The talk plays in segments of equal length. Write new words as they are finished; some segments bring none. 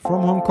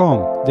From Hong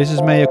Kong, this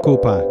is Mea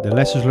Culpa, the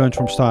Lessons Learned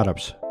from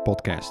Startups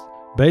podcast,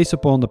 based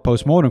upon the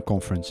Postmodern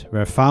Conference,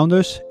 where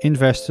founders,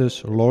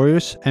 investors,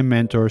 lawyers and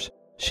mentors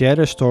share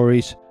their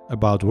stories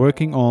about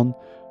working on,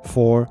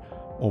 for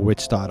or with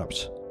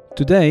startups.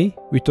 Today,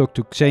 we talk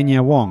to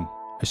Xenia Wong,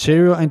 a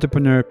serial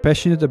entrepreneur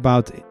passionate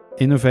about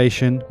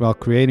innovation while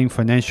creating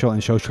financial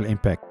and social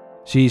impact.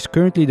 She is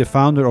currently the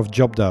founder of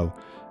Jobdo,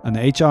 an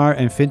HR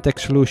and fintech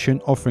solution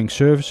offering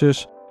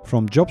services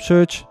from job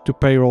search to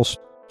payroll,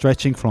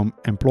 stretching from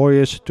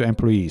employers to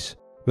employees.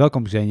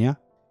 Welcome, Xenia.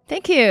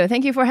 Thank you.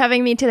 Thank you for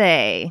having me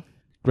today.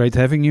 Great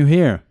having you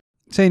here.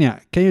 Xenia,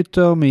 can you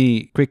tell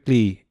me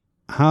quickly,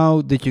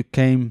 how did you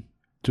came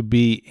to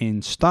be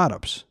in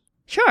startups?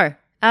 Sure.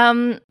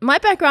 My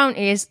background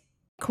is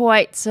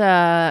quite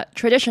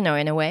traditional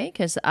in a way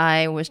because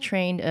I was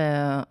trained,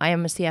 I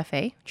am a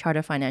CFA,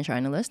 Chartered Financial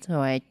Analyst,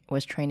 so I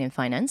was trained in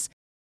finance.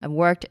 I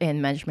worked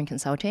in management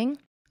consulting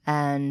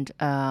and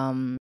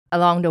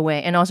along the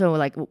way, and also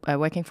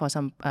working for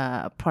some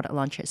product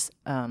launches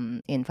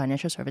in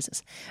financial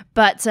services.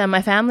 But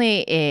my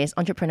family is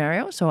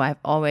entrepreneurial, so I've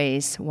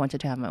always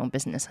wanted to have my own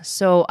business.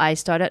 So I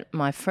started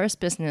my first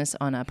business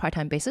on a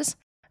part-time basis.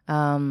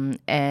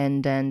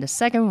 And then the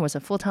second was a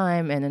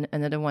full-time and then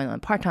another one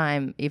on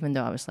part-time, even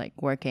though I was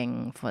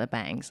working for the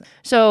banks.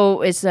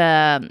 So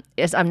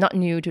I'm not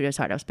new to the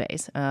startup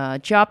space.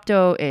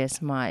 Jobdo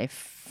is my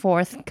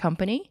fourth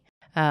company.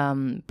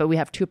 But we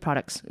have two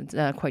products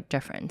that are quite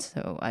different.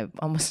 So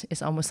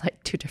it's almost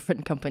like two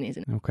different companies.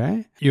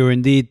 Okay. You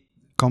indeed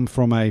come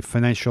from a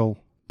financial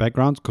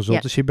background,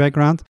 consultancy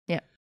background. Yeah.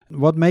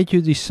 What made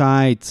you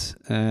decide,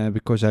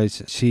 because I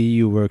see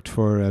you worked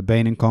for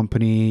Bain &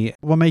 Company,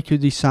 what made you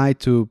decide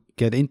to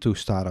get into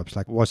startups?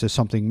 Was there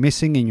something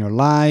missing in your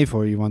life,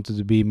 or you wanted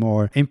to be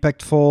more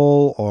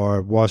impactful,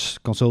 or was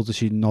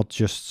consultancy not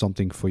just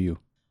something for you?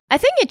 I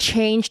think it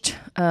changed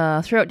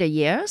throughout the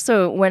year.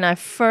 So when I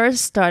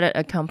first started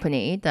a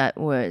company that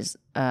was,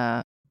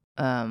 I've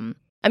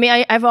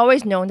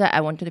always known that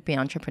I wanted to be an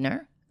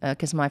entrepreneur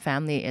because my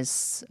family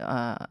is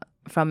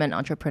from an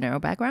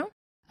entrepreneurial background.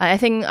 I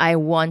think I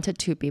wanted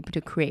to be able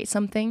to create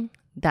something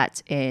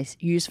that is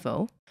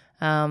useful.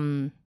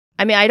 I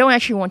don't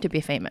actually want to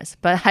be famous,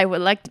 but I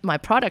would like my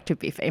product to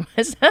be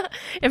famous.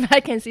 If I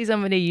can see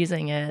somebody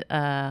using it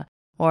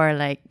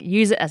or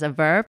use it as a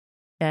verb,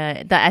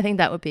 that I think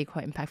that would be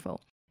quite impactful.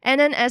 And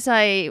then as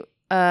I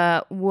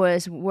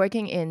was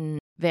working in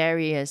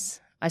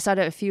I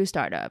started a few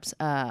startups,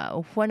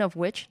 one of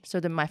which,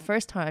 my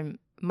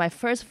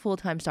first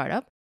full-time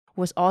startup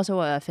was also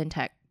a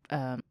fintech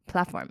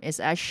platform. It's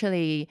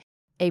actually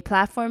a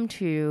platform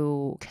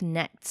to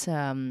connect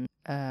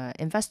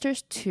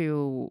investors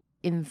to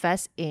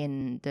invest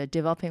in the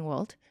developing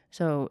world.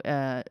 So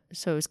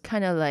it's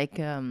kind of like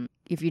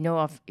if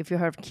you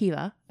heard of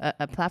Kiva,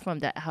 a platform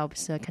that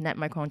helps connect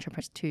micro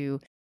entrepreneurs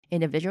to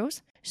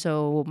individuals.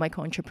 So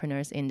micro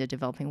entrepreneurs in the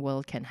developing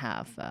world can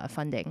have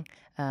funding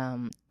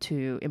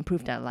to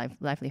improve their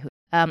livelihood.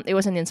 It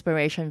was an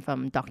inspiration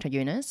from Dr.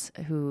 Yunus,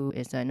 who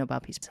is a Nobel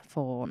Peace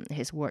for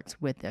his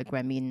works with the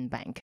Grameen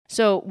Bank.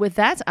 So with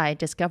that, I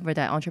discovered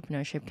that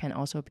entrepreneurship can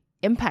also be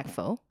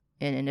impactful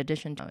in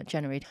addition to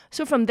generate.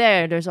 So from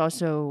there, there's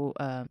also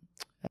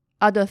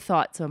other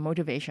thoughts or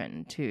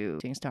motivation to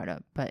doing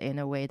startup, but in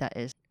a way that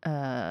is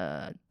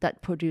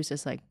that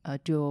produces a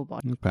dual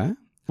body. Okay.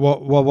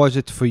 What was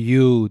it for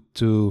you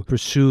to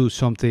pursue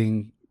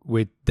something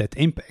with that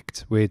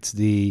impact, with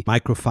the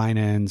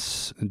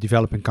microfinance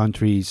developing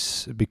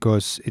countries,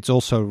 because it's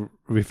also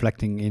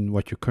reflecting in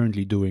what you're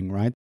currently doing,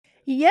 right?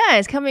 Yeah,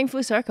 it's coming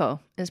full circle.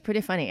 It's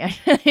pretty funny,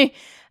 actually.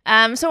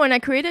 So when I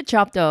created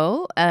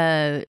Jobdo,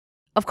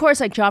 of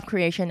course, job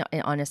creation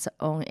on its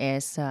own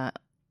is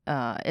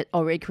it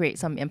already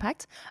creates some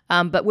impact.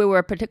 But we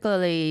were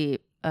particularly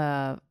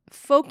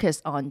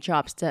focused on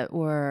jobs that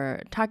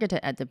were targeted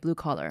at the blue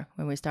collar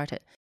when we started.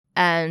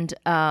 And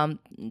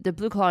the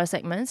blue collar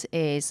segment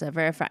is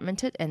very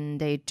fragmented, and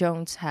they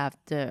don't have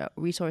the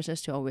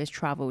resources to always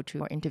travel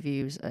to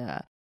interviews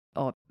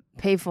or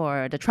pay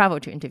for the travel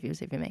to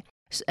interviews, if you may.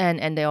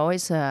 And they're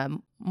always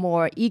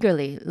more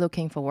eagerly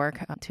looking for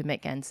work to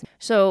make ends.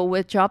 So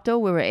with Jobdo,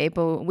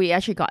 we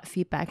actually got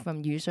feedback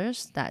from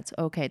users that,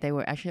 okay, they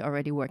were actually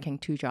already working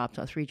 2 jobs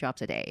or 3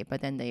 jobs a day,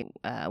 but then they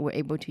were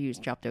able to use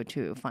Jobdo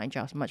to find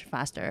jobs much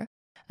faster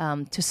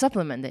to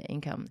supplement their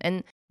income.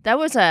 And that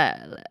was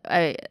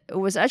it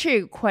was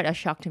actually quite a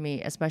shock to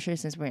me, especially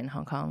since we're in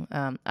Hong Kong.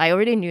 I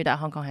already knew that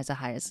Hong Kong has the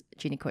highest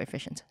Gini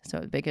coefficient, so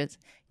the biggest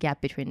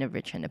gap between the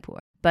rich and the poor.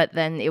 But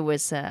then it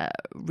was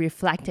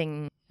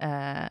reflecting,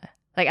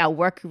 our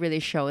work really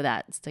showed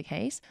that's the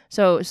case.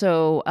 So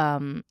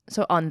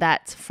on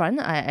that front,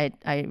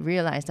 I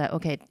realized that,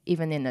 okay,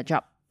 even in the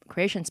job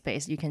creation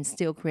space, you can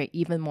still create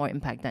even more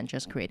impact than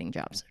just creating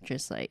jobs,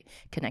 just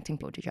connecting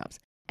people to jobs.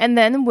 And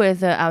then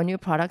with our new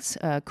products,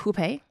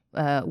 Coupé,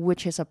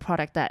 which is a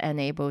product that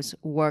enables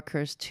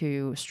workers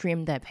to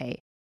stream their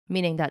pay,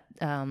 meaning that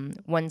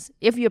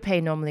if you pay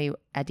normally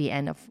at the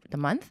end of the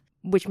month,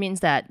 which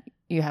means that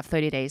you have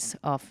 30 days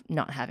of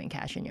not having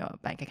cash in your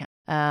bank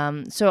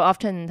account. So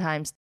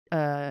oftentimes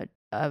a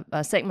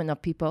segment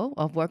of people,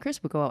 of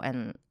workers, would go out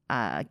and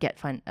get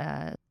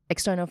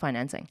external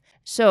financing.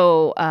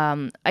 So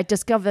I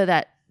discovered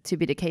that to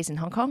be the case in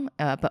Hong Kong,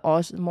 but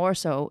also more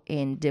so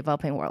in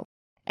developing world.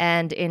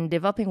 And in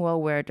developing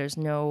world where there's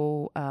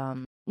no,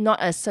 not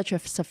as such a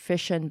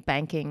sufficient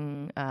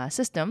banking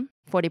system,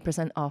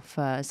 40%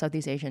 of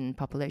Southeast Asian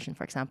population,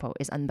 for example,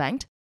 is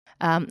unbanked.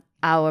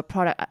 Our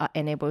product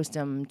enables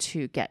them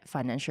to get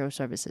financial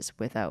services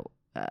without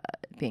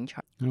being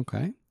charged.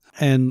 Okay.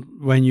 And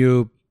when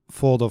you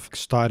thought of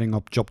starting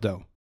up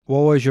Jobdo,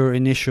 what was your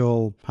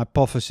initial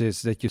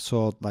hypothesis that you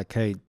thought like,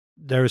 hey,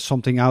 there is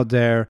something out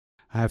there,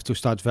 I have to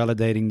start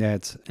validating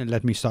that and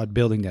let me start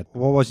building that?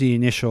 What was the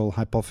initial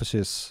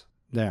hypothesis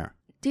there?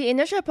 The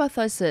initial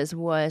hypothesis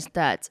was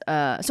that,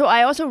 so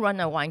I also run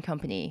a wine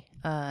company.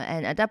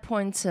 And at that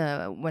point,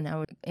 when I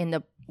was in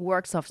the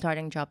works of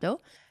starting Jobdo,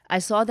 I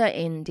saw that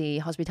in the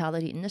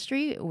hospitality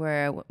industry,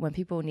 where when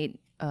people need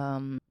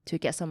to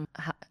get some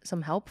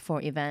help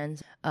for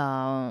events,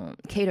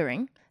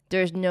 catering,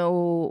 there's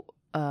no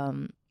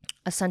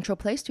a central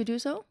place to do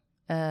so.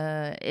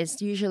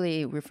 It's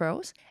usually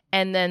referrals,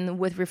 and then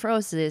with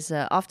referrals is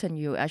often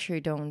you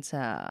actually don't.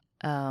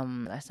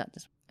 Let's start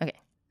this. Okay,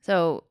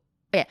 so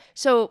yeah,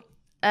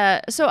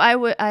 so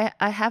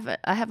I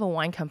have a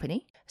wine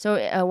company.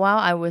 So while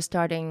I was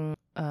starting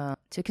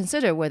to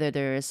consider whether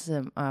there is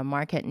a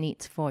market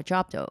need for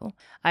Jobdo,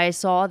 I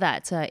saw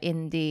that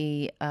in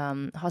the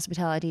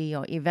hospitality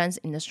or events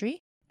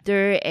industry,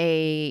 there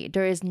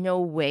is no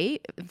way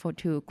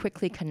to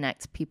quickly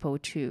connect people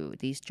to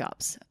these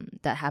jobs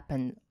that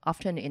happen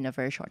often in a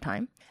very short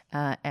time,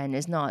 and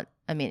it's not.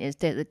 I mean,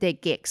 they're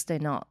gigs, they're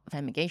not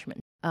time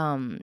engagement.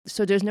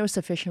 So there's no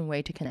sufficient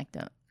way to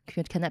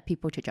connect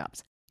people to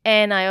jobs.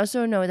 And I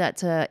also know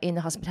that in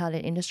the hospitality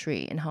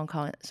industry in Hong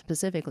Kong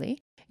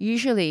specifically,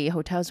 usually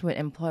hotels would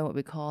employ what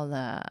we call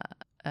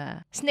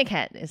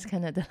snakehead. It's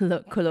kind of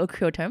the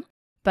colloquial term,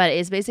 but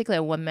it's basically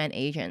a one-man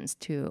agents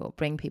to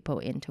bring people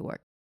into work.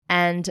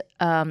 And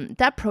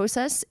that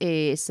process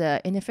is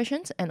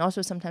inefficient and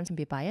also sometimes can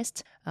be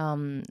biased.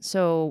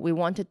 So we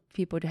wanted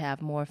people to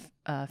have more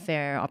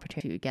fair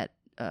opportunity to get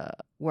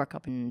work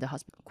up in the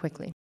hospital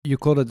quickly. You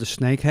call it the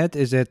snakehead.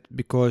 Is that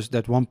because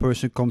that one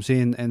person comes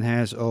in and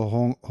has a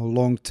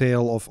long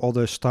tail of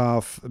other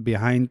staff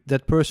behind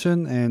that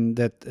person and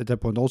that at that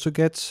point also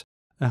gets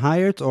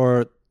hired?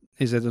 Or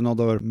is it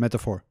another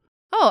metaphor?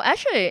 Oh,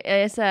 actually,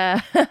 it's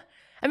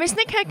I mean,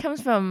 snakehead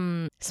comes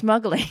from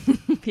smuggling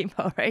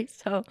people, right?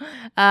 So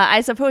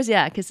I suppose,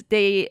 yeah, because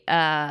they,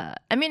 I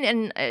mean,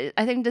 and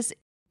I think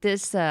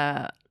this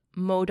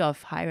mode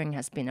of hiring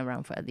has been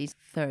around for at least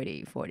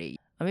 30, 40,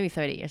 or maybe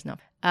 30 years now.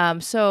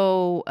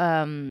 So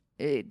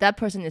that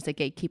person is a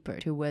gatekeeper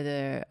to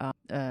whether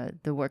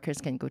the workers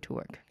can go to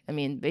work. I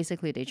mean,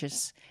 basically, they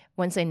just,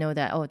 once they know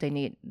that, they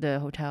need,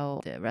 the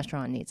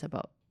restaurant needs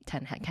about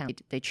 10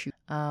 headcount, they choose.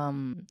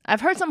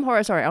 I've heard some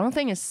horror story. I don't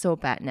think it's so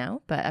bad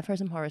now, but I've heard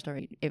some horror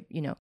story. If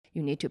you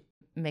need to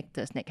make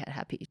the snakehead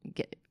happy,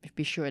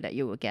 be sure that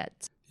you will get.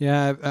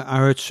 Yeah, I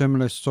heard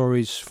similar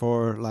stories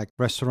for like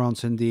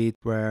restaurants indeed,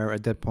 where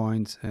at that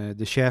point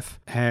the chef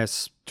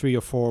has 3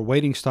 or 4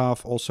 waiting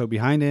staff also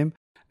behind him,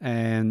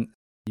 and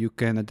you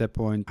can at that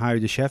point hire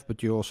the chef,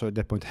 but you also at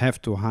that point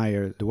have to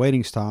hire the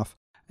waiting staff.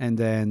 And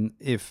then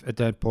if at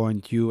that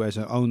point you as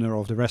an owner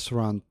of the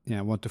restaurant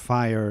want to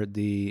fire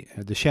the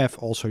chef,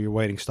 also your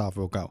waiting staff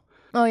will go.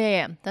 Oh,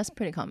 yeah. That's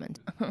pretty common.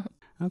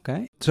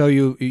 Okay. So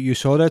you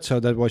saw that. So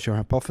that was your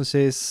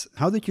hypothesis.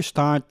 How did you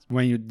start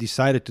when you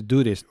decided to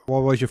do this?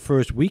 What was your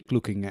first week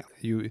looking at?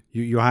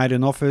 You hired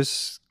an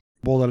office,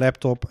 bought a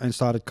laptop and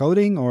started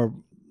coding, or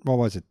what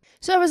was it?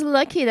 So I was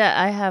lucky that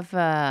I have,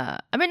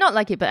 not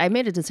lucky, but I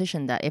made a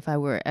decision that if I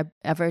were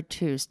ever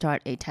to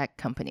start a tech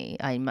company,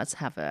 I must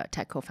have a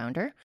tech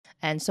co-founder.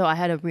 And so I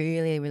had a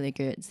really, really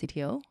good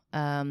CTO,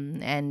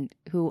 and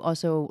who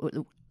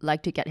also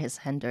liked to get his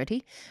hand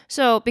dirty.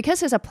 So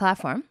because it's a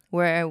platform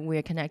where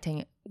we're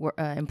connecting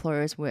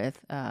employers with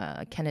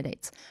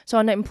candidates. So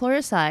on the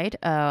employer side,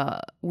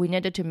 we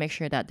needed to make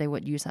sure that they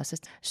would use our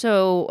system.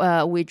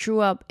 So we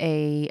drew up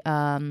a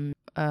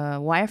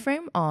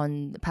wireframe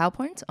on the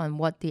PowerPoint on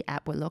what the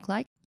app would look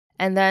like.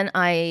 And then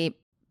I,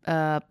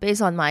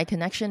 based on my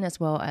connection as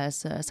well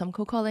as some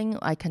cold calling,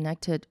 I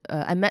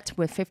met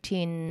with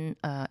 15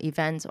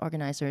 event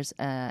organizers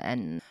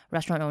and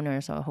restaurant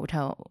owners or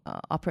hotel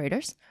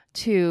operators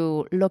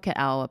to look at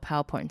our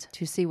PowerPoint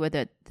to see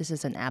whether this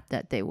is an app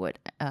that they would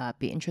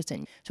be interested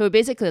in. So we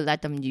basically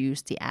let them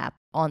use the app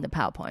on the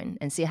PowerPoint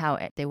and see how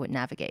they would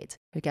navigate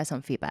to get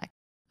some feedback.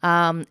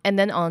 And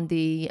then on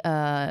the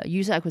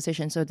user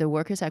acquisition, so the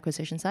workers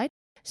acquisition side,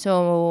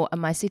 so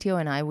my CTO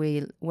and I,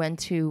 we went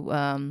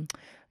to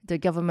the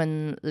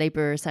government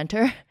labor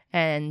center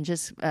and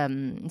just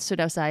stood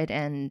outside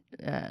and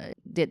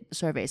did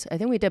surveys. I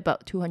think we did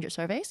about 200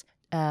 surveys.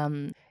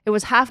 It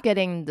was half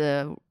getting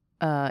the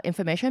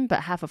information,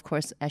 but half, of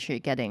course, actually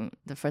getting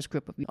the first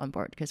group of people on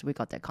board because we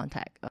got their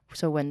contact.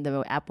 So when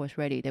the app was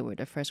ready, they were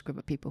the first group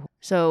of people.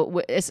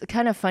 So it's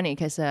kind of funny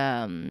because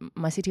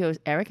my CTO,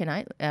 Eric, and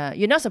I,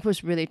 you're not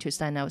supposed really to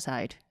stand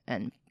outside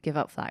and give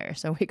out flyers.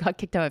 So we got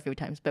kicked out a few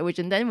times, but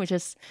then we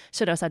just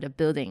stood outside the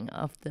building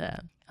of the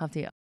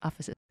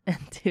offices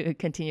and to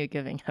continue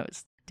doing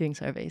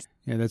surveys.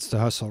 Yeah, that's the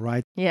hustle,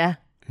 right? Yeah.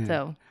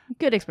 So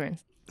good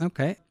experience.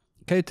 Okay.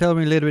 Can you tell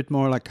me a little bit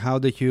more, like how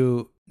did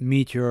you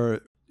meet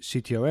your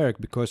CTO, Eric?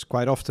 Because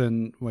quite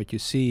often what you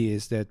see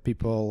is that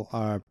people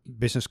are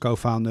business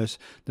co-founders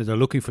that are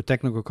looking for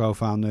technical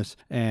co-founders.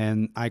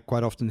 And I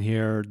quite often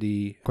hear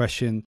the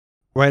question,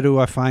 where do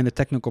I find a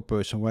technical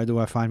person? Where do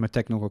I find my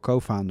technical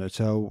co-founder?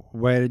 So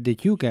where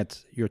did you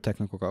get your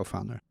technical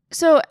co-founder?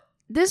 So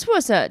this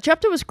was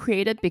Chapter was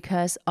created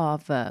because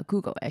of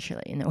Google,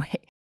 actually, in a way.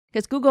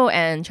 Because Google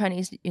and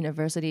Chinese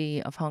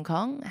University of Hong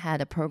Kong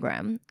had a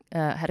program,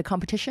 had a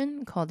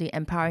competition called the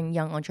Empowering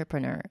Young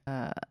Entrepreneur,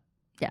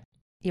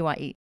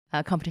 EYE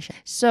competition.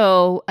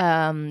 So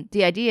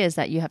the idea is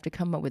that you have to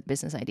come up with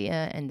business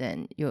idea and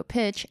then you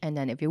pitch, and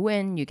then if you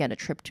win, you get a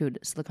trip to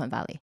Silicon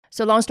Valley.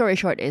 So long story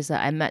short is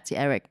I met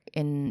Eric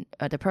in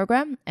the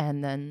program,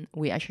 and then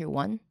we actually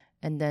won.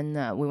 And then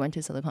we went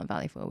to Silicon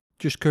Valley for a week.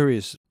 Just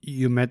curious,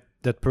 you met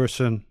that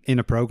person in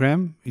a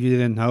program, you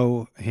didn't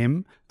know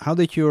him. How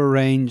did you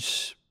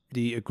arrange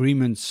the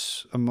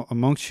agreements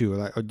amongst you?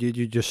 Like, or did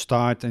you just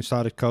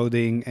started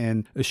coding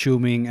and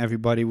assuming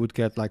everybody would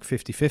get like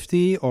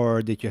 50-50?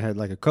 Or did you have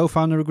like a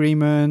co-founder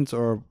agreement?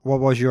 Or what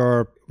was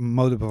your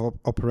modus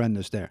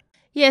operandi there?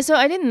 Yeah, so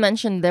I didn't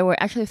mention there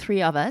were actually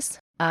 3 of us.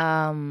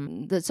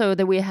 So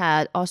that we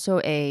had also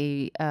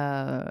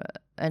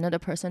another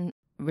person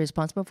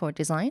responsible for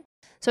design.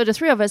 So the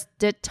 3 of us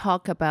did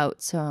talk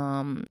about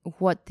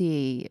what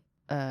the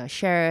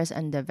shares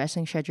and the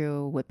vesting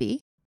schedule would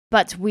be,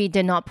 but we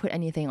did not put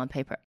anything on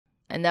paper.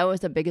 And that was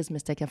the biggest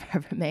mistake I've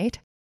ever made.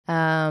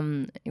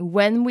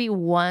 When we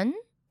won,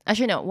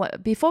 actually no,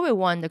 before we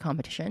won the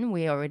competition,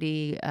 we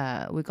already,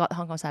 we got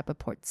Hong Kong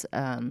Cyberport's,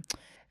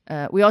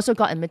 we also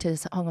got admitted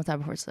to Hong Kong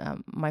Cyberport's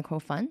micro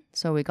fund.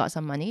 So we got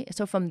some money.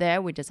 So from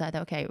there, we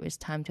decided, okay, it was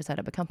time to set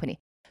up a company.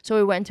 So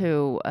we went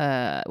to,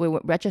 we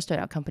registered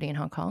our company in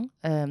Hong Kong.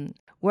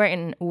 Where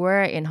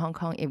in Hong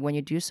Kong, when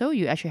you do so,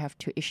 you actually have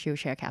to issue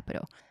share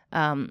capital.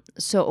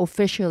 So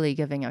officially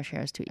giving our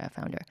shares to our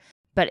founder.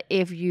 But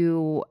if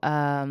you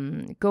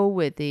go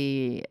with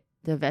the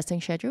vesting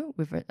schedule,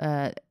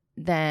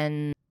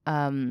 then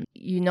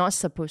you're not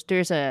supposed.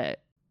 There's a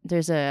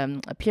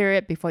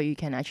period before you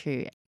can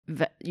actually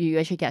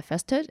get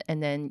vested,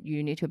 and then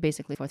you need to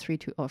basically for 3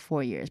 or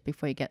 4 years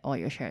before you get all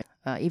your shares,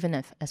 even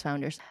as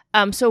founders.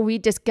 So we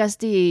discussed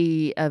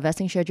the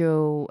vesting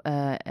schedule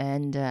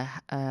and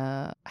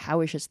how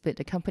we should split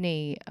the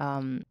company,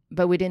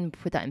 but we didn't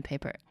put that in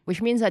paper,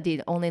 which means that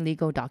the only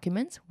legal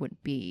documents would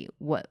be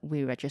what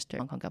we registered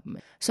Hong Kong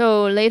government.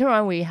 So later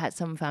on, we had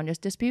some founders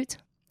disputes,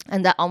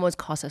 and that almost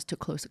caused us to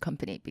close the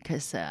company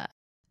because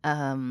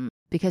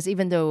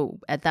even though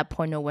at that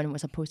point no one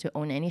was supposed to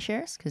own any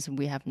shares, because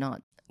we have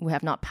not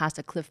passed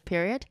a cliff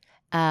period.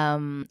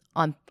 On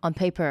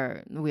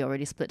paper, we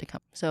already split the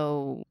company.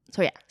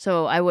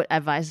 So I would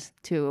advise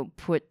to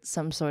put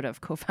some sort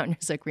of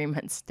co-founders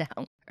agreements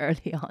down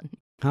early on.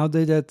 How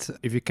did that,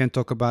 if you can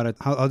talk about it,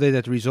 how did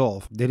that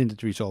resolve? Didn't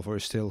it resolve, or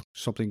is still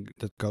something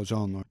that goes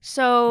on? Or?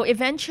 So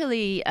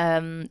eventually,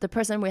 the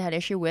person we had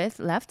issue with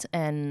left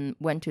and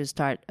went to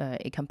start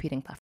a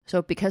competing platform.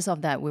 So because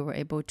of that, we were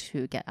able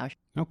to get our...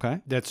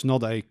 Okay, that's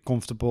not a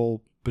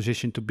comfortable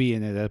position to be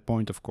in at that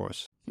point, of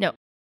course. No.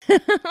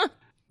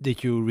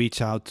 Did you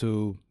reach out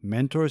to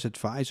mentors,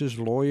 advisors,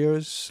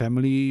 lawyers,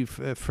 family,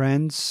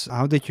 friends?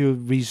 How did you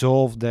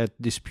resolve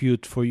that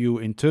dispute for you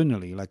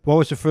internally? Like, what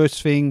was the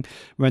first thing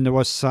when there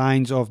was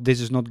signs of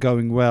this is not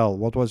going well?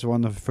 What was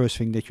one of the first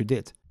things that you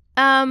did?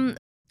 I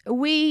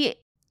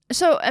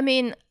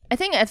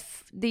think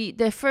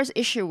the first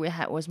issue we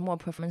had was more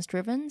performance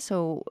driven.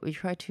 So we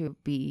tried to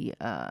be,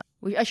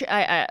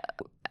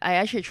 I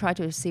actually try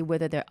to see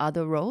whether there are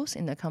other roles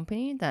in the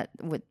company that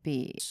would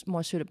be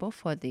more suitable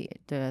for the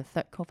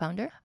third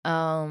co-founder.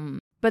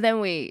 But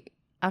then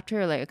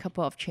after like a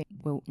couple of changes,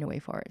 we went away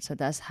for it. So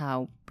that's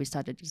how we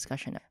started the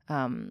discussion.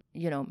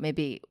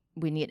 Maybe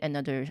we need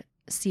another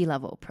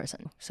C-level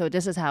person. So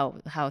this is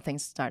how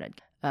things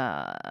started.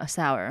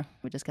 Sour.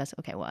 We discussed,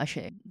 okay, well,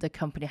 actually, the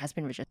company has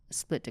been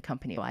split the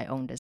company. So I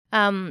own this.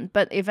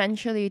 But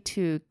eventually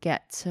to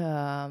get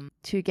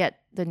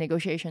the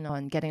negotiation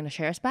on getting the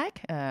shares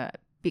back,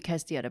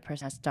 because the other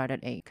person has started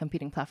a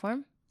competing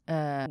platform,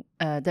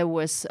 there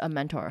was a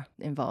mentor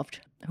involved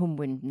whom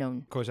we've known.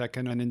 Of course, I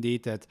can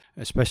indeed that,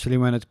 especially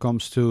when it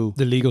comes to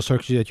the legal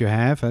structure that you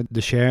have,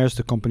 the shares,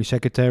 the company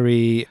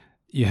secretary,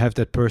 you have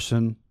that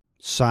person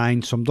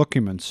sign some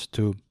documents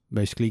to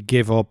basically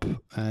give up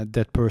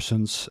that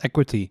person's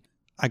equity.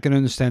 I can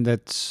understand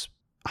that.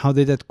 How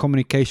did that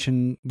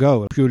communication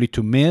go? Purely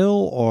to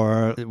mail,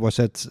 or was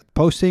that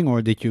posting,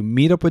 or did you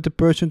meet up with the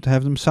person to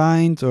have them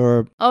signed?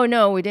 Or oh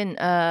no, we didn't.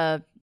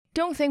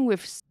 Don't think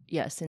we've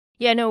yes.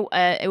 Yeah, no,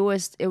 it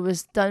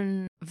was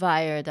done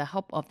via the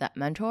help of that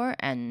mentor,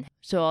 and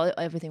so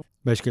everything.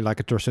 Basically like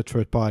a trusted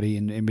third party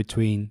in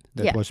between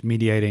that Yeah. was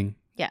mediating.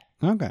 Yeah.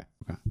 Okay.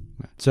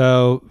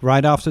 So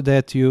right after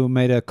that, you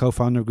made a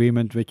co-founder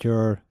agreement with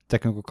your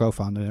technical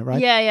co-founder,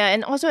 right? Yeah,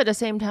 and also at the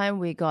same time,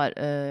 we got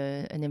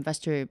an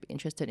investor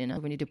interested in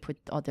us. We need to put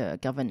all the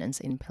governance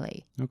in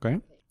play. Okay.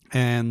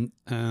 And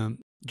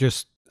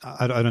just,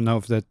 I don't know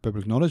if that's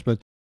public knowledge,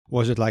 but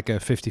was it like a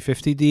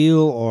 50-50 deal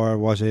or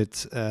was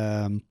it...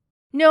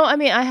 No, I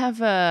mean, I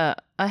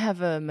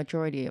have a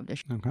majority of the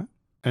Okay.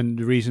 And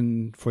the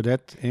reason for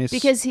that is?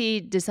 because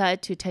he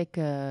decided to take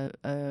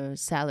a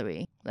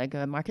salary, like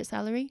a market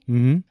salary.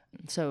 Mm-hmm.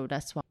 So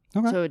that's why.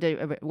 Okay. So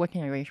the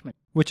working arrangement.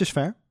 Which is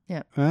fair.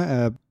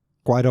 Yeah.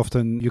 Quite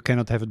often you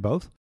cannot have it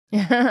both.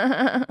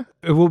 Yeah.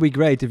 It will be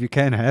great if you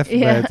can have,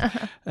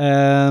 but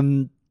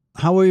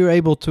how were you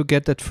able to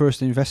get that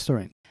first investor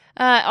in?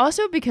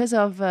 Also because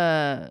of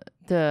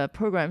the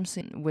programs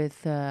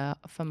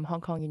from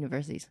Hong Kong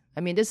universities.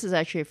 I mean, this is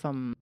actually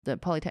from the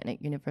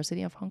Polytechnic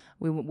University of Hong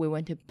Kong. We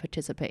went to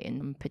participate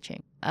in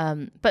pitching.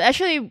 But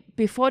actually,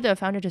 before the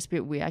founder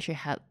dispute, we actually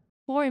had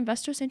 4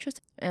 investors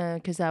interested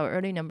because our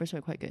early numbers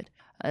were quite good.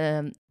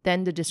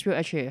 Then the dispute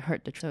actually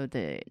hurt so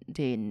the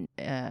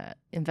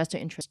investor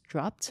interest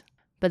dropped.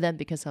 But then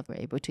because of we're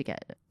able to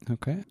get it.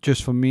 Okay.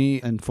 Just for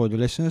me and for the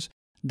listeners,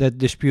 that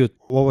dispute,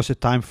 what was the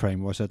time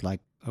frame? Was it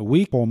like a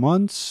week, 4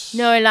 months?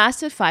 No, it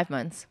lasted 5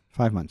 months.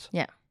 5 months?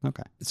 Yeah.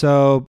 Okay.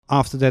 So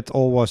after that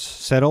all was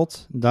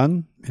settled,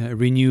 done,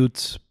 renewed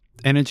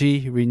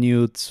energy,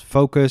 renewed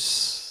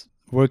focus,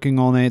 working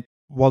on it.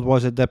 What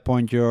was at that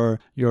point your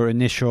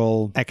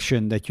initial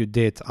action that you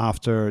did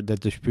after the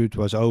dispute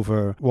was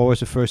over? What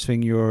was the first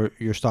thing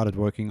you started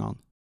working on?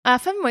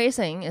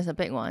 Fundraising is a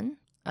big one.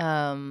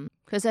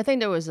 Because I think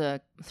there was a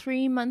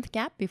 3-month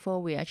gap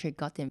before we actually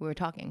got in. We were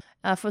talking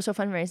for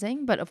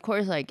fundraising, but of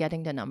course, like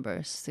getting the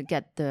numbers to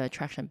get the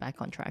traction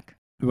back on track.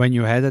 When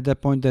you had at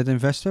that point that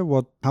investor,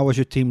 how was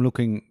your team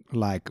looking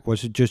like?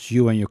 Was it just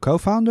you and your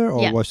co-founder,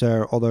 or was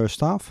there other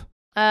staff?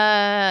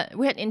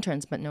 We had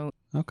interns, but no.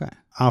 Okay.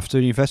 After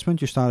the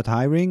investment, you started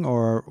hiring,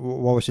 or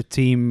what was the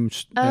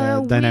team's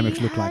dynamics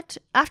look like?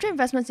 After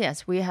investments,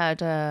 yes, we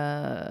had.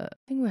 I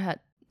think we had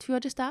 2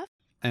 other staff.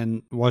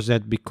 And was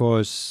that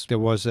because there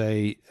was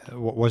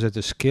was it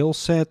a skill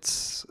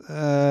set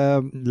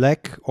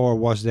lack, or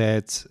was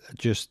that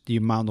just the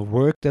amount of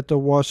work that there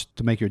was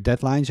to make your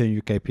deadlines and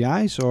your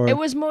KPIs? Or it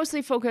was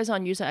mostly focused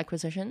on user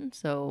acquisition.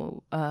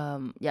 So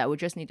we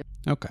just need to.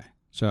 Okay.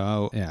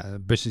 So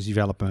business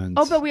development.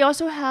 Oh, but we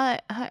also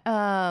had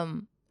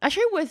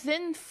actually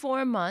within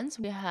 4 months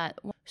we had.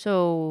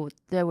 So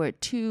there were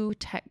 2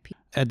 tech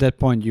people. At that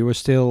point, you were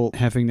still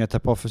having that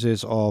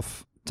hypothesis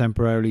of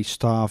temporarily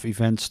staff,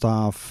 event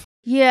staff.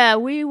 Yeah,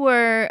 we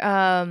were.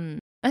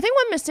 I think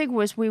one mistake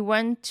was we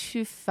went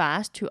too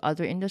fast to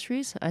other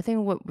industries. I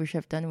think what we should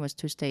have done was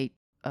to stay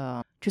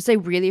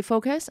really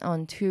focused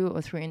on 2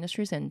 or 3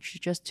 industries and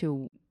just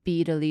to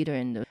be the leader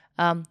in the.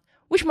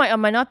 Which might or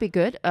might not be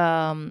good.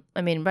 I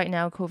mean, right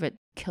now, COVID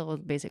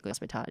killed basically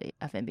hospitality,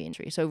 F&B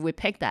industry. So if we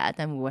pick that,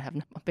 then we would have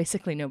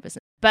basically no business.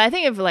 But I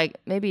think if like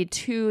maybe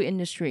 2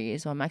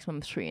 industries or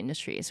maximum 3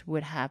 industries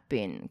would have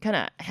been kind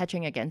of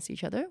hedging against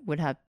each other,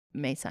 would have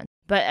made sense.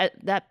 But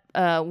at that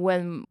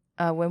when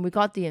we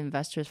got the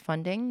investors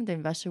funding, the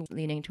investor was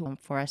leaning to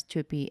for us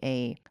to be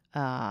a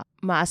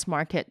mass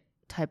market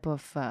type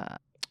of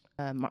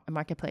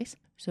marketplace.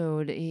 So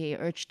he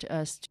urged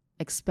us to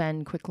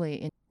expand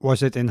quickly.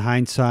 Was it in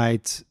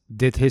hindsight,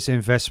 did his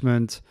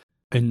investment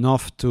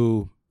enough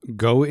to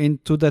go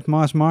into that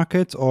mass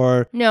market,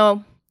 or?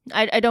 No,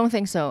 I don't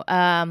think so.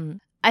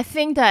 I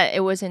think that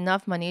it was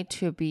enough money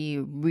to be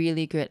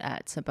really good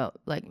at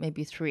about like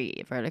maybe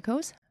 3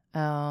 verticals.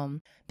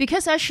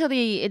 Because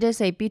actually it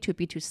is a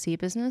B2B2C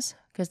business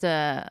because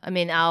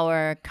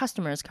our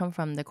customers come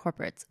from the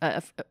corporates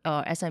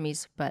or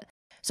SMEs,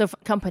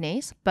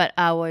 companies, but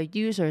our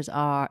users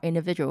are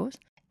individuals.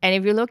 And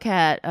if you look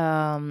at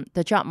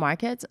the job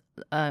markets,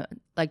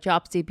 like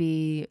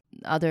JobsDB,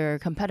 other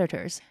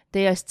competitors,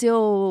 they are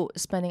still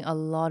spending a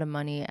lot of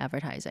money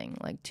advertising,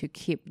 like to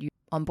keep you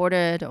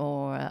onboarded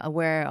or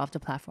aware of the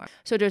platform.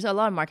 So there's a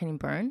lot of marketing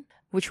burn,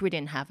 which we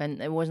didn't have,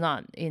 and it was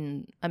not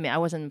I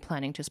wasn't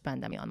planning to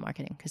spend that on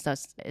marketing because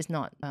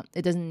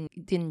it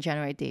didn't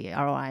generate the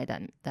ROI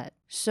that.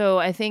 So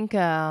I think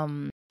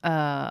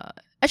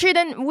actually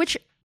then, which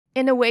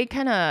in a way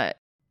kind of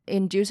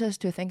induce us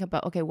to think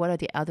about, okay, what are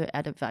the other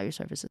added value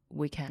services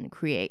we can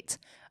create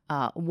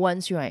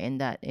once you are in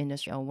that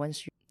industry or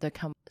once you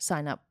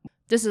sign up.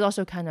 This is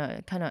also kind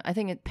of I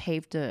think it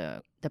paved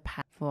the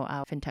path for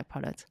our fintech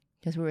products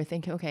because we were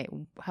thinking, okay,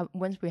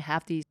 once we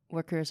have these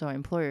workers or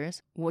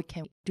employers, what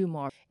can we do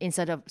more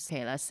instead of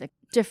say let's say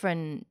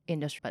different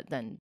industry. But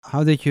then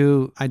how did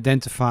you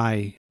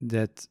identify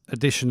that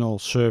additional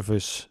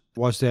service?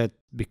 Was that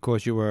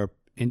because you were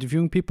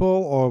interviewing people,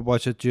 or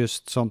was it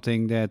just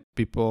something that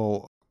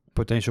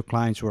potential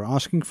clients were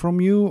asking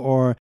from you,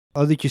 or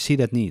how did you see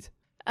that need?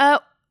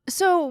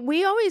 So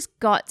we always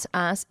got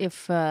asked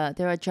if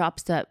there are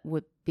jobs that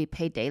would be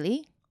paid daily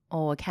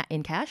or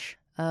in cash.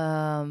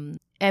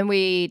 And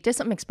we did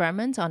some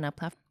experiments on our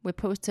platform. We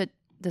posted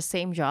the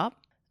same job,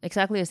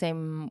 exactly the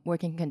same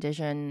working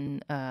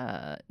condition,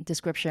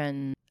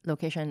 description,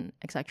 location,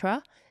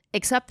 etc.,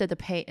 except that the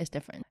pay is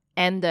different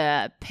and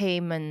the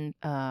payment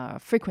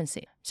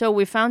frequency. So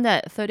we found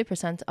that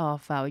 30%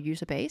 of our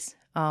user base,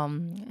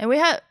 and we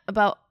had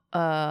about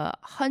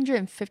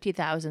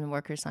 150,000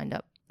 workers signed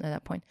up at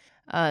that point.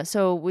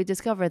 So we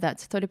discovered that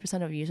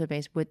 30% of user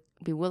base would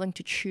be willing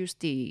to choose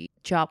the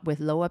job with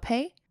lower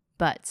pay,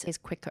 but it's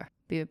quicker.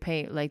 Be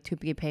paid to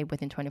be paid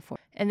within 24.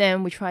 And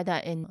then we tried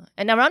that and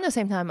around the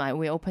same time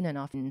we opened an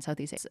office in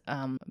Southeast Asia.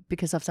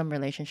 Because of some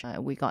relationship,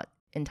 we got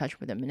in touch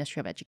with the Ministry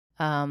of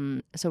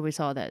Education. So we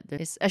saw that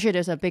there's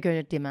a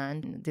bigger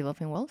demand in the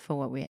developing world for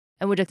what we.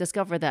 And we just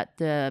discovered that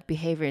the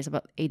behavior is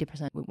about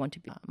 80%. We want to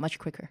be much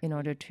quicker in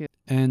order to.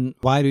 And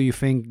why do you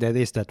think that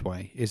is that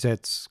way? Is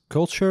that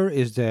culture?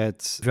 Is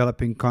that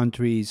developing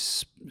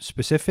countries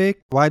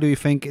specific? Why do you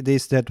think it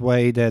is that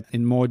way, that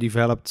in more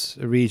developed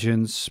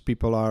regions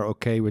people are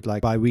okay with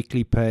like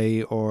bi-weekly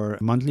pay or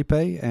monthly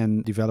pay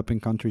and developing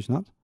countries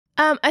not?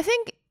 I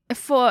think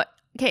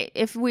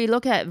if we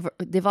look at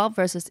developed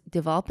versus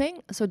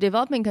developing, so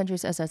developing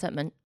countries, as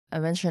I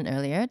mentioned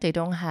earlier, they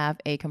don't have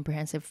a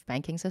comprehensive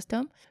banking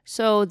system.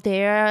 So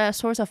their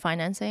source of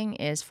financing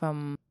is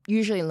from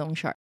usually loan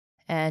shark.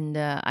 And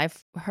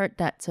I've heard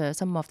that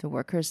some of the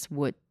workers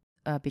would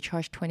be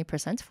charged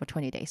 20% for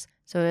 20 days.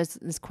 So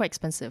it's quite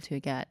expensive to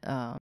get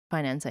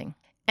financing.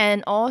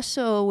 And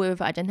also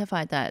we've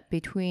identified that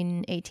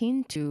between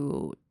 18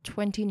 to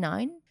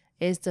 29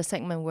 is the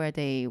segment where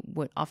they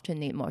would often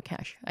need more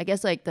cash. I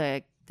guess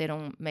they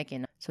don't make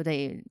enough, so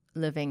they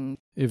living.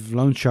 If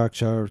loan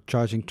sharks are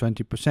charging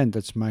 20%,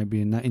 that's might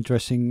be an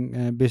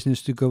interesting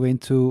business to go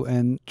into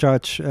and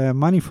charge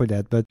money for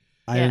that. But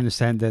I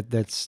understand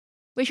that's.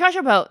 We charge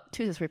about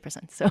 2 to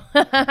 3%. So.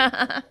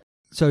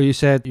 So you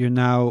said you're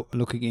now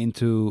looking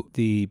into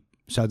the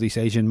Southeast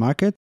Asian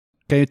market.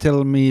 Can you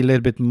tell me a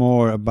little bit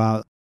more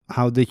about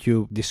how did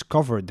you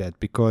discover that?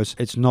 Because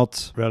it's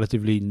not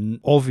relatively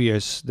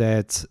obvious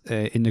that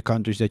in the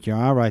countries that you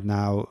are right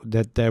now,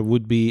 that there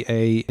would be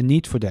a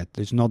need for that.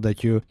 It's not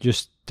that you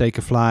just take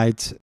a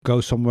flight,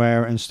 go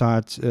somewhere and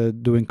start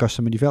doing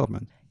customer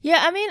development.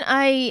 Yeah, I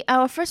mean,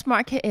 our first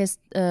market is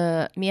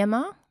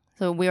Myanmar.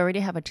 So we already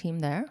have a team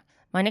there.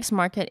 My next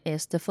market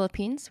is the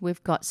Philippines.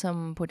 We've got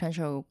some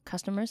potential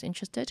customers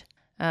interested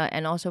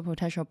and also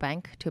potential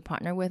bank to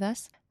partner with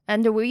us.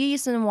 And the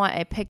reason why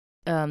I picked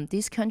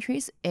these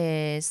countries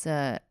is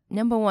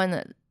number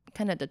one,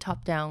 kind of the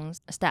top-down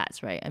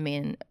stats, right? I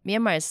mean,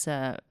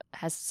 Myanmar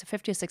has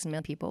 56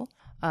 million people.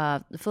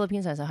 The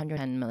Philippines has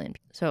 110 million.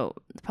 So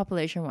the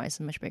population-wise is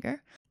much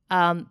bigger.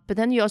 But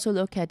then you also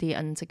look at the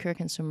unsecured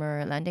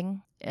consumer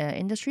lending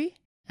industry,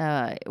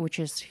 which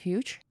is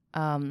huge.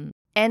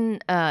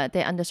 And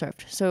they're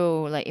underserved.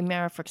 So like in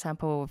Myanmar, for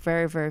example,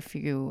 very, very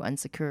few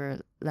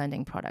unsecured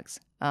lending products.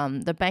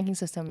 The banking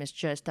system is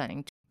just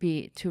starting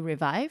to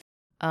revive.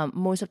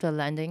 Most of the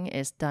lending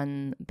is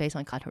done based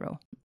on collateral,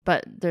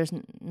 but there's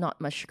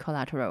not much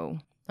collateral,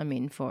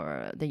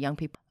 for the young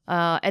people.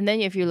 And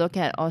then if you look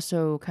at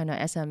also kind of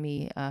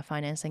SME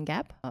financing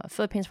gap,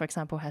 Philippines, for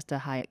example, has the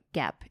high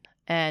gap.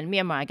 And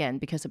Myanmar, again,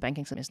 because the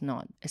banking system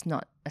is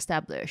not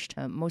established,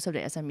 most of the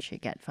SME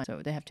should get funded,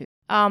 so they have to.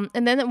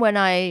 And then when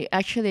I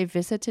actually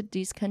visited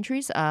these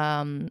countries,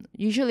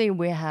 usually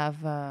we have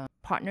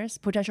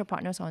potential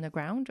partners on the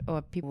ground,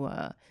 or people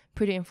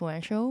pretty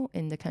influential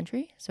in the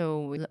country.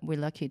 So we're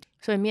lucky.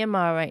 So in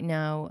Myanmar right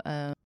now,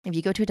 if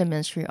you go to the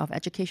Ministry of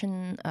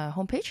Education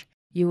homepage,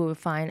 you will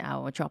find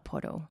our job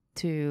portal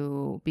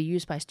to be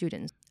used by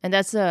students. And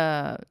that's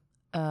that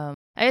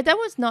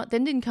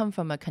didn't come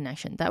from a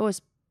connection. That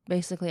was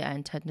basically I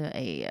attended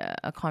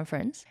a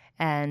conference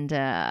and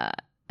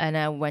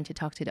I went to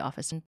talk to the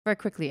office. And very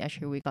quickly,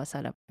 actually, we got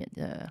set up.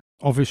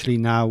 Obviously,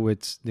 now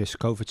with this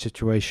COVID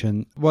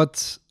situation,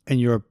 and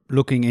you're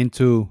looking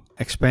into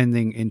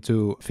expanding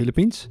into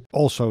Philippines,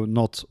 also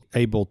not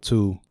able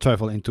to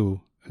travel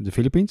into the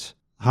Philippines.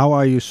 How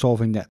are you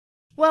solving that?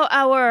 Well,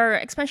 our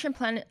expansion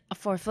plan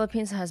for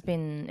Philippines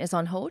is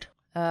on hold.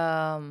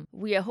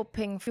 We are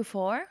hoping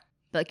Q4.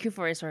 But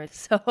Q4 is already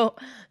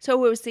so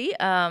we'll see.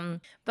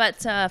 But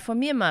for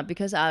Myanmar,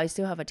 because I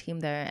still have a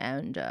team there,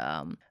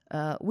 and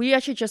we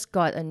actually just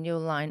got a new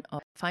line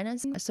of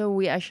financing. So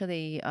we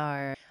actually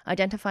are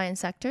identifying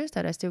sectors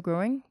that are still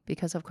growing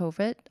because of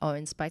COVID or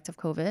in spite of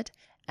COVID,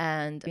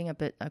 and being a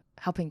bit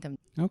helping them.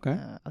 Okay.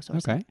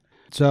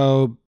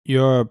 So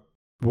you're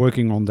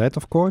working on that,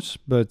 of course,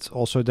 but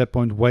also at that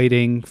point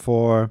waiting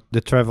for the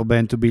travel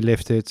ban to be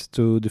lifted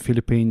to the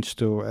Philippines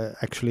to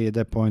actually at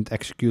that point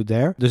execute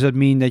there. Does that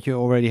mean that you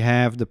already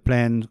have the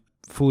plan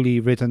fully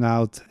written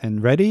out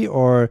and ready,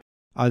 or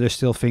are there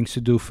still things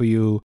to do for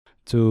you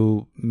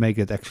to make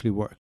it actually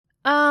work?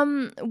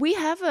 We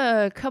have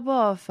a couple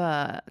of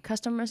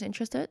customers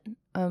interested.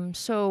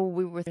 So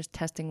we were just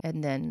testing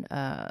and then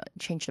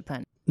change the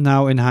plan.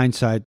 Now, in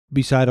hindsight,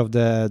 beside of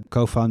the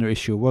co-founder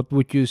issue, what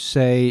would you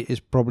say is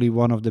probably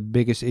one of the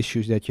biggest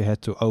issues that you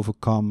had to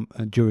overcome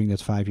during that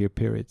 5-year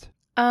period?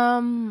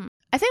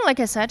 I think, like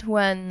I said,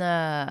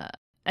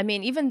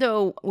 even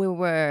though we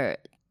were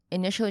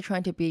initially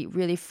trying to be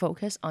really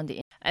focused on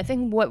I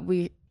think what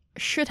we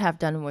should have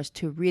done was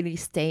to really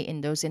stay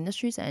in those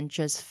industries and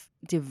just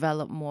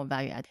develop more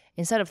value add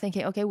instead of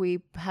thinking, okay, we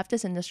have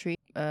this industry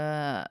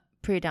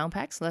pretty down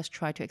packs, let's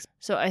try to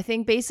so I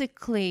think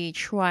basically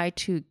try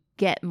to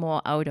get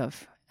more out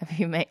of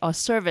or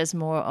service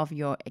more of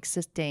your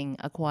existing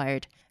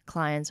acquired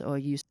clients or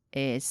use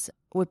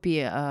would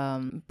be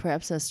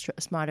perhaps a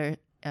smarter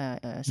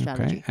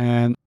strategy. Okay.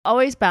 And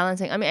always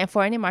balancing. I mean,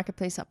 for any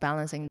marketplace,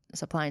 balancing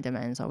supply and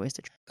demand is always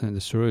the truth. And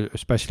it's true,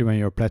 especially when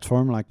you're a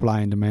platform like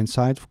supply and demand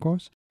side, of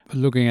course. But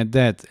looking at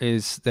that,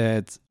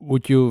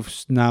 would you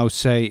now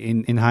say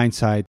in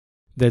hindsight,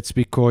 that's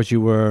because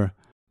you were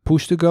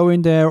pushed to go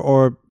in there,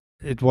 or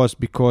it was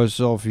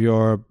because of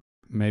your,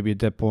 maybe at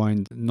that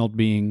point, not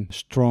being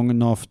strong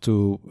enough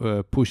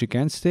to push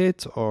against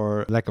it,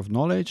 or lack of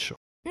knowledge?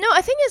 No,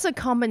 I think it's a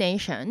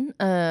combination.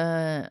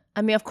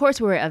 Of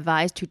course, we were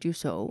advised to do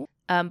so.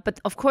 But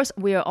of course,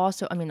 we were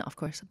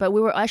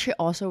actually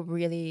also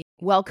really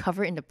well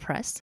covered in the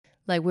press.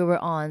 Like we were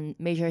on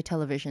major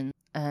television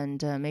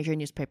and major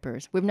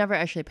newspapers. We've never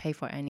actually paid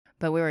for any,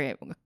 but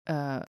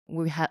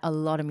we had a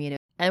lot of media.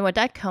 And when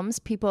that comes,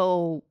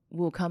 people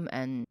will come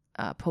and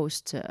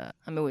post.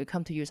 We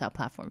come to use our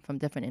platform from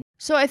different.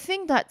 So I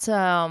think that.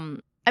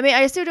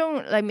 I still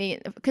don't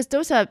because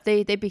those are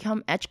they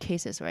become edge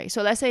cases, right?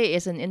 So let's say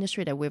it's an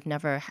industry that we've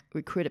never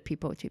recruited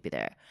people to be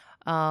there.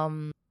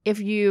 If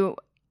you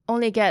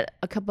only get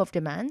a couple of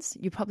demands,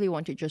 you probably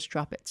want to just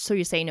drop it. So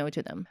you say no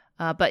to them.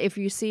 But if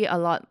you see a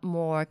lot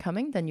more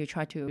coming, then you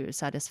try to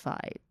satisfy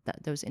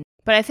those.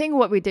 But I think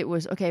what we did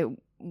was, okay,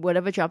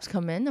 whatever jobs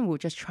come in, and we'll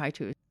just try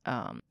to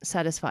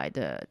satisfy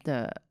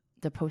the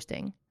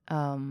posting.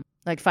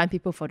 Like find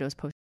people for those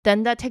posts.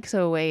 Then that takes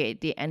away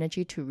the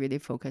energy to really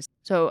focus.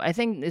 So I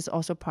think it's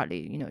also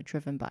partly,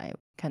 driven by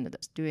kind of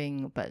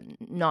doing, but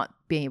not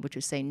being able to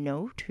say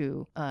no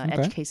to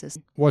edge cases.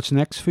 What's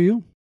next for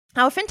you?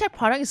 Our fintech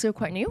product is still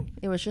quite new.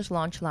 It was just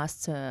launched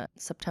last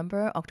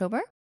September,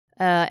 October,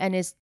 and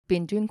it's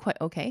been doing quite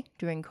okay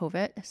during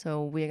COVID.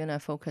 So we're going to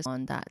focus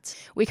on that.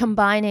 We're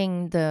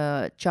combining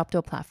the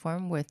Jobdo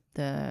platform with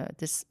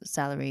this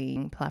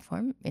salary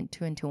platform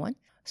into one.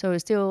 So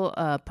it's still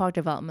product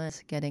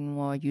development, getting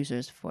more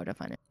users for the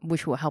finance,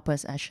 which will help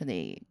us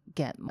actually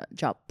get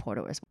job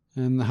portal as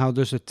well. And how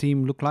does the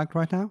team look like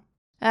right now?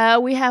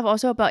 We have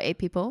also about 8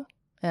 people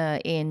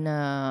in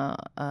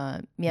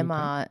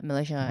Myanmar,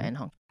 Malaysia, and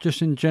Hong Kong.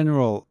 Just in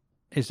general,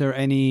 is there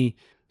any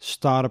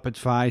startup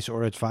advice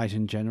or advice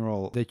in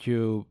general that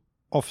you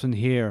often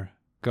hear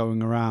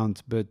going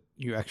around, but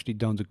you actually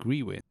don't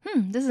agree with?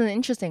 This is an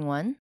interesting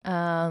one.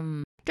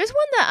 There's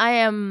one that I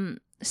am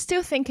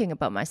still thinking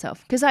about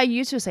myself, because I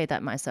used to say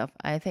that myself.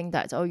 I think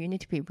that you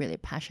need to be really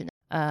passionate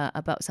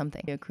about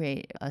something to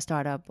create a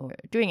startup or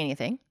doing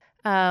anything.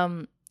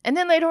 And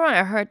then later on,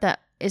 I heard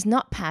that it's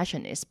not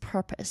passion, it's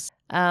purpose.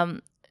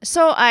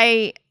 So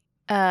I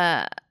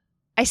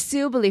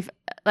still believe,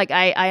 like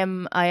I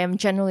am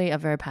generally a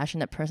very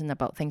passionate person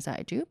about things that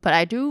I do, but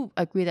I do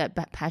agree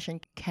that passion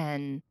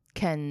can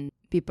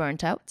be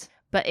burnt out.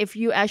 But if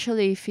you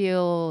actually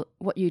feel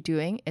what you're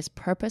doing is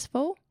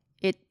purposeful,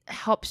 it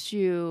helps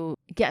you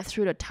get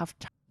through the tough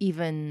time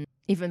even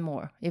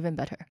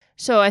better.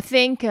 So I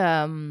think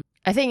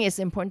it's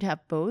important to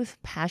have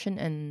both passion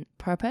and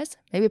purpose.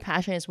 Maybe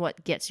passion is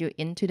what gets you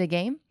into the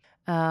game,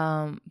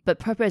 but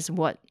purpose is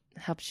what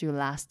helps you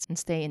last and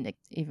stay in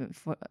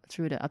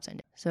through the ups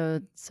and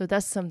downs. So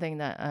that's something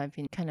that I've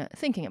been kind of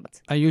thinking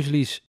about. I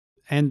usually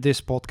end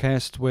this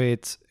podcast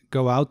with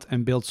go out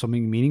and build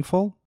something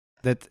meaningful.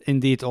 That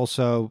indeed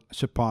also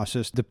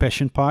surpasses the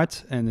passion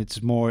part, and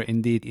it's more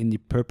indeed in the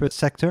purpose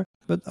sector.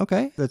 But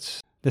okay,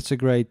 that's a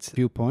great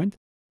viewpoint.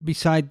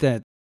 Beside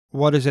that,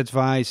 what is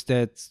advice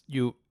that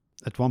you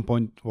at one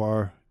point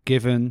were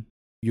given,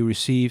 you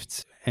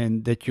received,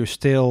 and that you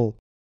still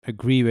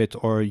agree with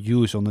or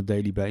use on a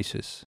daily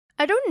basis?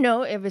 I don't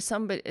know if it's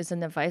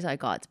an advice I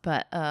got,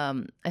 but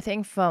I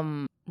think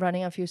from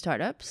running a few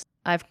startups,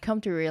 I've come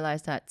to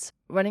realize that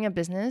running a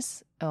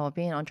business or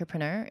being an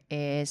entrepreneur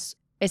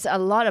it's a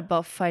lot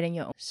about fighting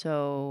your own.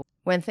 So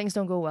when things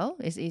don't go well,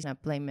 it's easy to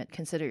blame it,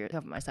 consider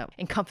yourself myself,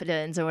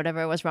 incompetence or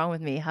whatever, what's wrong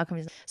with me, how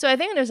come? So I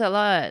think there's a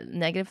lot of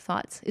negative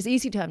thoughts. It's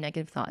easy to have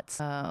negative thoughts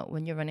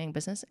when you're running a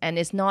business, and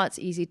it's not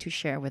easy to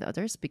share with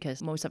others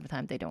because most of the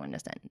time they don't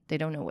understand. They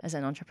don't know as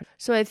an entrepreneur.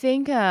 So I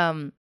think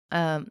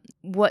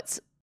what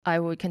I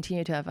would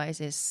continue to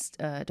advise is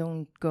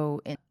don't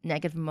go in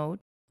negative mode.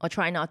 Or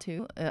try not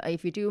to.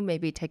 If you do,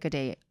 maybe take a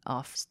day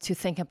off to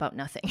think about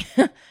nothing,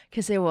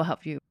 because it will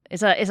help you.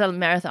 It's a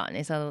marathon.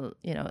 It's a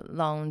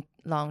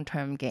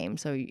long-term game,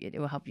 so it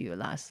will help you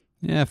last.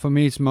 Yeah, for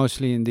me, it's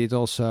mostly indeed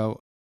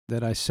also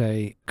that I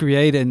say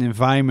create an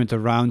environment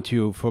around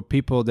you for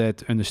people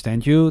that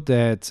understand you,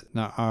 that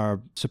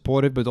are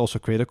supportive but also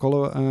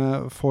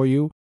critical for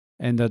you,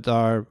 and that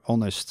are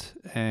honest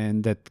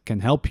and that can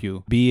help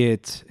you, be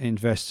it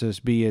investors,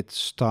 be it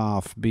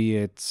staff, be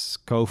it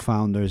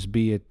co-founders,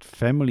 be it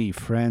family,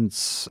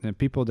 friends, and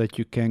people that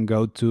you can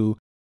go to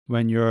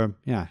when you're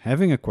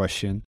having a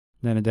question.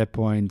 Then at that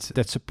point,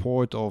 that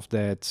support of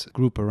that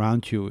group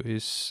around you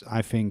is,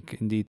 I think,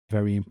 indeed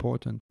very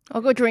important.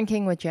 Or go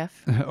drinking with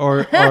Jeff.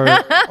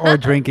 or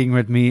drinking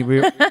with me.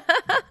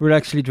 We're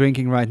actually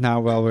drinking right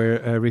now while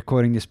we're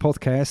recording this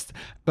podcast.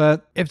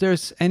 But if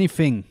there's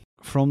anything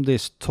from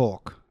this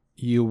talk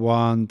you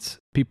want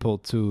people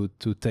to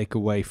take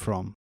away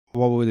from,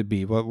 what would it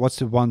be? What's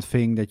the one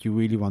thing that you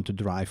really want to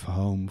drive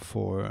home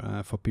for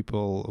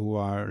people who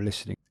are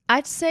listening?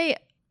 I'd say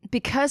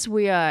because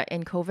we are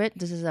in COVID,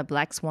 this is a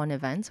black swan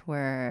event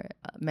where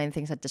many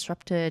things are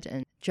disrupted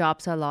and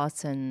jobs are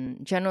lost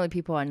and generally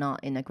people are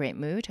not in a great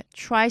mood.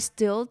 Try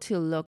still to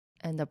look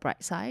on the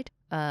bright side.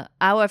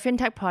 Our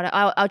fintech product,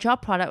 our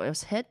job product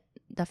was hit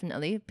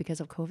definitely because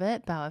of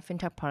COVID, but our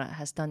fintech product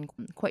has done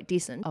quite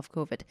decent of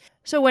COVID.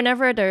 So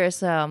whenever there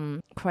is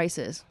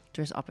crisis,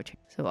 there's opportunity.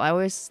 So I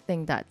always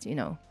think that,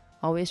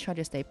 always try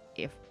to stay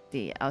if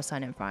the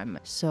outside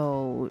environment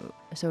so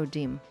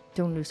dim.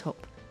 Don't lose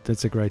hope.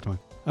 That's a great one.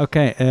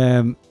 Okay,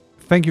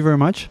 thank you very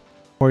much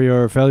for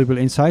your valuable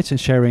insights and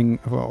sharing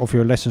of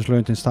your lessons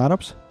learned in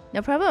startups.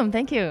 No problem.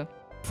 Thank you.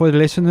 For the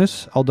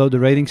listeners, although the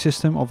rating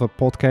system of a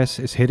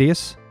podcast is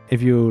hideous,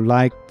 if you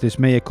like this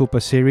Mea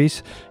Culpa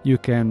series, you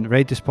can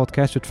rate this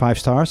podcast with 5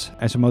 stars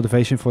as a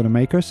motivation for the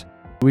makers.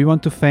 We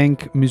want to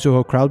thank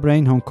Mizuho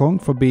Crowdbrain Hong Kong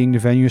for being the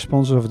venue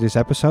sponsor of this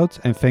episode,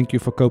 and thank you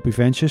for Copy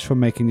Ventures for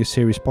making this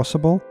series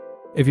possible.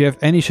 If you have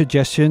any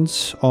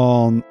suggestions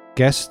on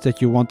guests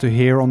that you want to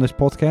hear on this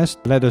podcast,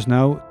 let us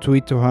know.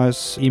 Tweet to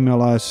us,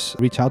 email us,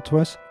 reach out to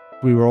us.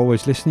 We were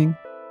always listening.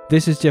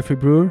 This is Jeffrey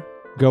Brewer.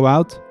 Go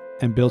out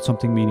and build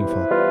something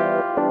meaningful.